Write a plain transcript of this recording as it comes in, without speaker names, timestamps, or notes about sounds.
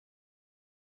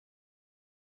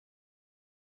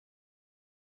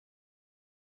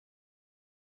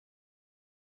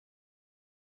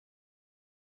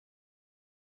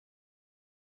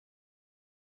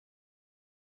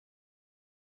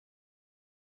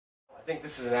I think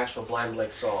this is an actual Blind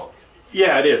Lake song.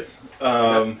 Yeah, it is.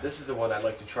 This is the one I'd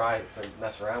like to try to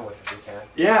mess around with if we can.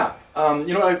 Yeah.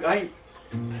 You know, did I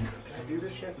do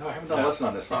this yet? No, I haven't done a lesson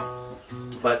on this song.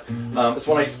 But it's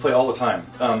one I used to play all the time.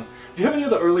 Do you have any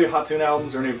of the earlier Hot Tune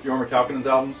albums or any of Jorma Kaukonen's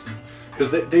albums? Because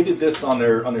they did this on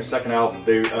their second album.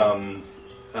 They and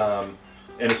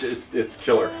it's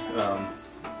killer.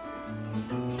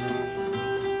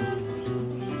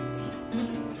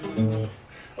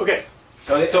 Okay.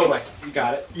 So anyway, you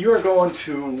got it. You are going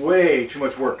to way too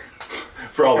much work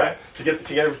for all that to get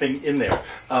everything in there.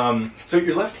 So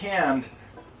your left hand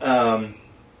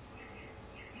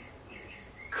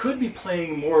could be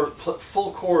playing more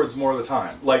full chords more of the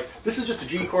time. Like this is just a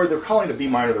G chord. They're calling it a B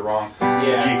minor. They're wrong.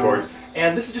 It's a G chord,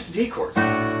 and this is just a D chord.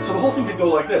 So the whole thing could go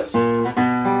like this.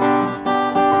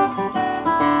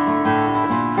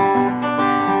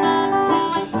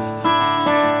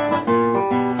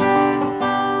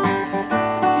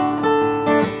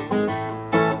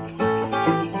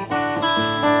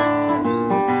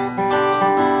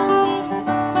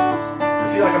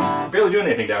 Doing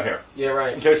anything down here. Yeah,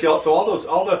 right. Okay, so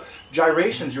all the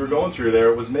gyrations you were going through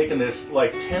there was making this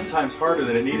like 10 times harder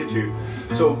than it needed to.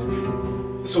 So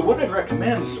what I'd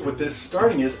recommend with this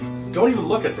starting is don't even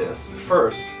look at this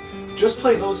first. Just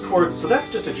play those chords. So that's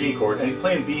just a G chord, and he's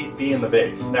playing B in the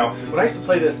bass. Now, when I used to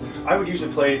play this, I would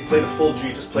usually play the full G,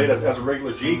 just play it as a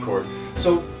regular G chord.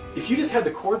 So if you just had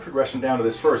the chord progression down to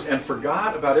this first and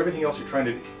forgot about everything else you're trying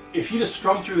to, if you just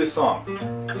strum through this song,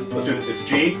 let's do this. It's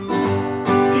G, D.